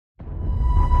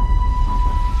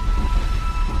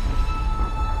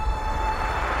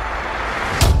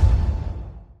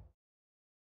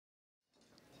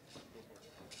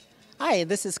Hi,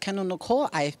 this is Kendyl Nicole,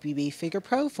 IFBB Figure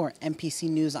Pro for NPC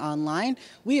News Online.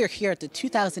 We are here at the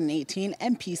 2018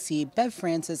 NPC Bev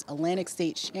Francis Atlantic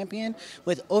State Champion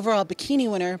with overall bikini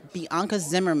winner Bianka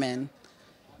Zimmermann.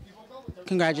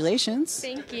 Congratulations.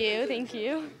 Thank you, thank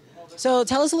you. So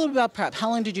tell us a little bit about prep. How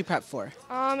long did you prep for?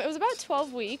 It was about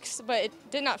 12 weeks, but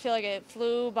it did not feel like it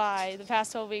flew by. The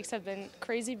past 12 weeks have been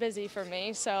crazy busy for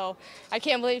me, so I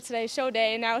can't believe today's show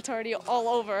day, and now it's already all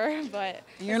over. But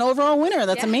You're an overall winner.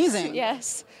 That's yes, amazing.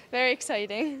 Yes, very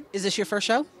exciting. Is this your first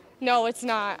show? No, it's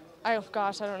not. Oh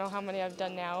gosh, I don't know how many I've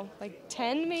done now. Like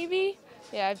 10 maybe?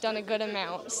 Yeah, I've done a good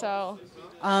amount, so.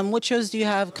 What shows do you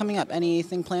have coming up?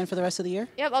 Anything planned for the rest of the year?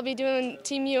 Yep, I'll be doing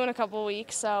Team U in a couple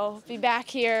weeks, so I'll be back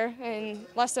here in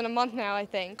less than a month now, I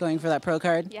think. Going for that pro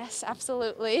card? Yes,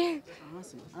 absolutely.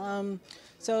 Awesome.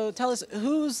 So tell us,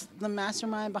 who's the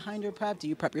mastermind behind your prep? Do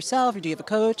you prep yourself or do you have a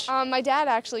coach? My dad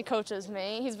actually coaches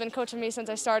me. He's been coaching me since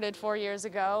I started 4 years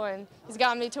ago, and he's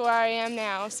gotten me to where I am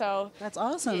now. So That's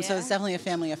awesome. Yeah. So it's definitely a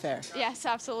family affair. yes,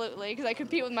 absolutely, because I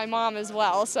compete with my mom as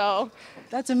well. So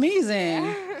That's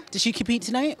amazing. Did she compete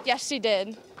tonight? yes, she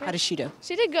did. How did she do?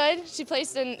 She did good. She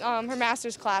placed in her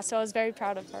master's class, so I was very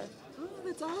proud of her. Oh,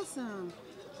 that's awesome.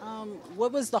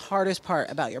 What was the hardest part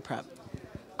about your prep?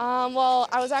 Well,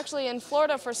 I was actually in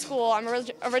Florida for school. I'm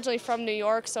originally from New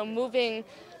York, so moving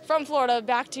from Florida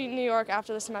back to New York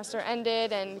after the semester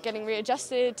ended and getting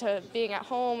readjusted to being at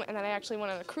home, and then I actually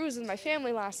went on a cruise with my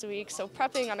family last week, so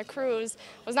prepping on a cruise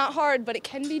was not hard, but it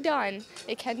can be done.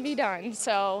 It can be done.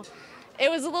 So it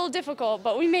was a little difficult,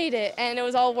 but we made it, and it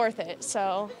was all worth it.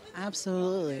 So.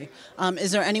 Absolutely.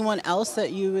 Is there anyone else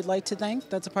that you would like to thank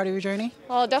that's a part of your journey?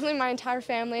 Well, definitely my entire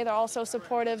family. They're all so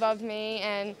supportive of me,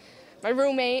 and my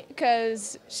roommate,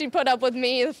 because she put up with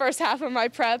me the first half of my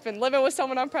prep, and living with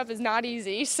someone on prep is not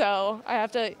easy, so I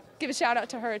have to give a shout out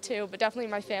to her too, but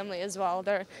definitely my family as well.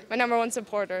 They're my #1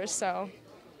 supporters, so.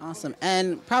 Awesome.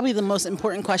 And probably the most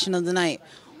important question of the night,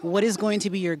 what is going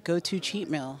to be your go-to cheat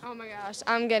meal? Oh my gosh,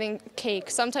 I'm getting cake,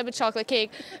 some type of chocolate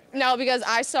cake. No, because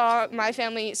I saw my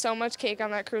family eat so much cake on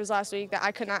that cruise last week that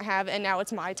I could not have, and now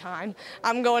it's my time.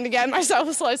 I'm going to get myself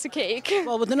a slice of cake.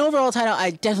 Well, with an overall title, I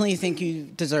definitely think you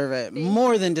deserve it,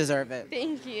 more than deserve it.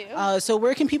 Thank you. So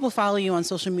where can people follow you on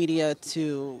social media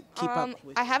to keep up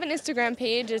with I have an Instagram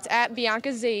page. It's at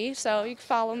Bianka Z, so you can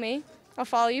follow me. I'll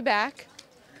follow you back.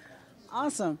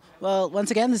 Awesome. Well,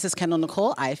 once again, this is Kendyl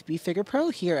Nicole, IFBB Figure Pro,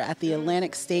 here at the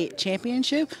Atlantic State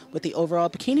Championship with the overall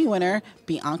bikini winner,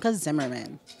 Bianka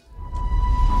Zimmermann.